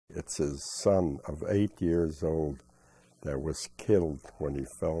It's his son of 8 years old that was killed when he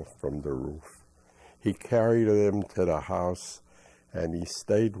fell from the roof. He carried him to the house, and he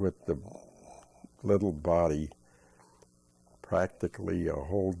stayed with the little body practically a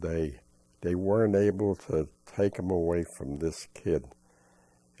whole day. They weren't able to take him away from this kid.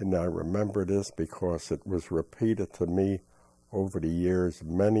 And I remember this because it was repeated to me over the years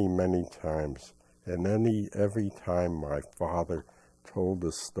many, many times. And every time my father told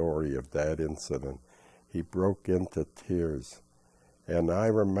the story of that incident, he broke into tears. And I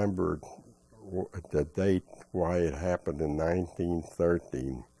remembered the date why it happened in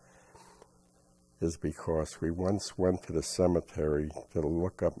 1913 is because we once went to the cemetery to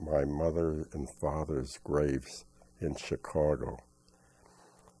look up my mother and father's graves in Chicago.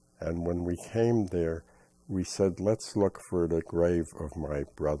 And when we came there, we said, let's look for the grave of my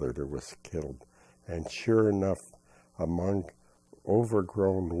brother that was killed. And sure enough, among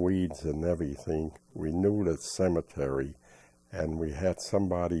overgrown weeds and everything, we knew the cemetery, and we had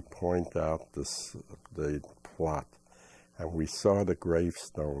somebody point out the plot, and we saw the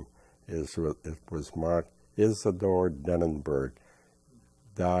gravestone. It was marked Isidore Denenberg,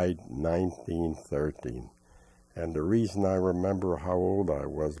 died 1913. And the reason I remember how old I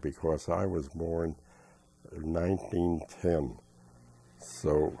was because I was born in 1910.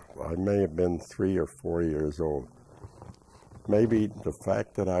 So I may have been 3 or 4 years old. Maybe the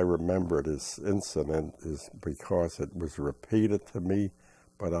fact that I remember this incident is because it was repeated to me,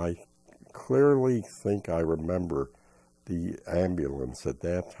 but I clearly think I remember the ambulance. At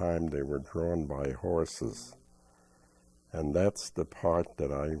that time, they were drawn by horses. And that's the part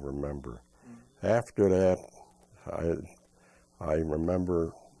that I remember. After that, I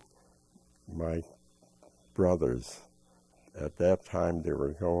remember my brothers. At that time, they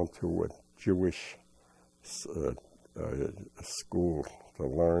were going to a Jewish school to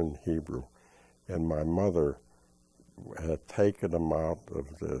learn Hebrew. And my mother had taken them out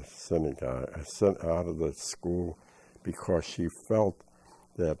of the synagogue, out of the school, because she felt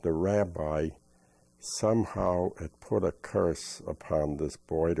that the rabbi somehow had put a curse upon this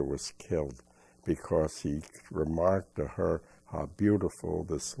boy that was killed, because he remarked to her how beautiful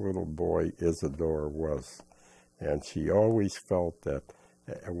this little boy Isidore was. And she always felt that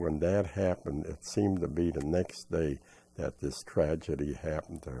when that happened, it seemed to be the next day that this tragedy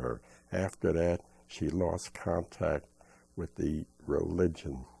happened to her. After that, she lost contact with the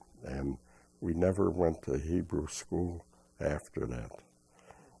religion, and we never went to Hebrew school after that.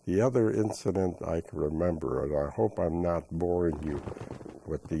 The other incident I can remember, and I hope I'm not boring you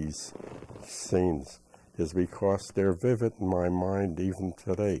with these scenes, is because they're vivid in my mind even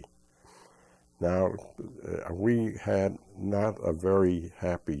today. Now, we had not a very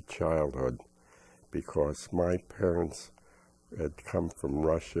happy childhood because my parents had come from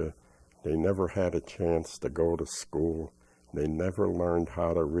Russia. They never had a chance to go to school. They never learned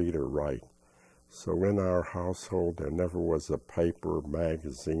how to read or write. So in our household, there never was a paper,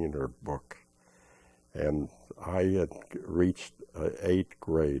 magazine, or book. And I had reached 8th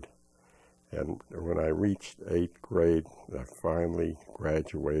grade. And when I reached 8th grade, I finally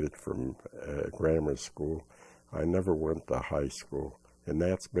graduated from grammar school. I never went to high school. And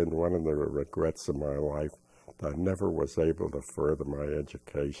that's been one of the regrets of my life, that I never was able to further my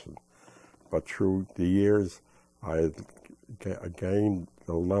education. But through the years, I gained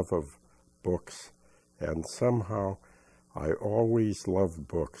the love of books, and somehow I always loved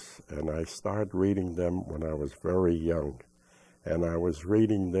books, and I started reading them when I was very young. And I was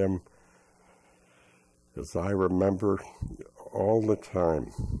reading them, as I remember, all the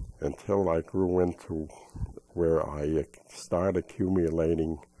time until I grew into where I started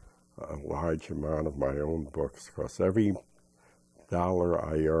accumulating a large amount of my own books, because every dollar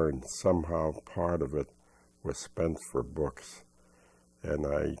I earned, somehow part of it was spent for books. And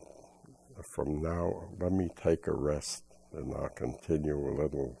from now, let me take a rest, and I'll continue a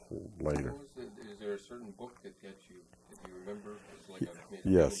little later. Is there a certain book that you remember? Like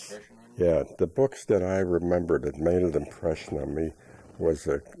yes. Impression on you? Yeah, the books that I remember that made an impression on me was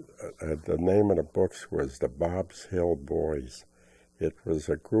the name of the books was the Bob's Hill Boys. It was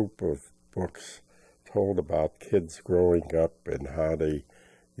a group of books told about kids growing up and how they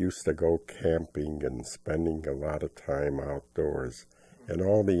used to go camping and spending a lot of time outdoors. And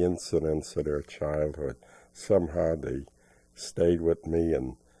all the incidents of their childhood, somehow they stayed with me.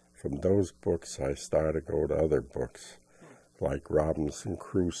 And from those books, I started to go to other books, like Robinson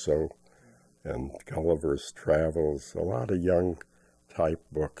Crusoe and Gulliver's Travels, a lot of young type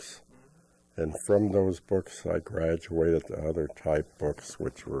books. And from those books, I graduated to other type books,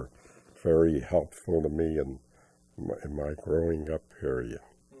 which were very helpful to me in my growing up period.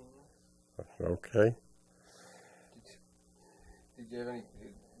 Okay? Did you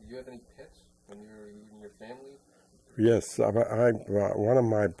have any pets when you were in your family? Yes, one of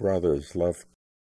my brothers loved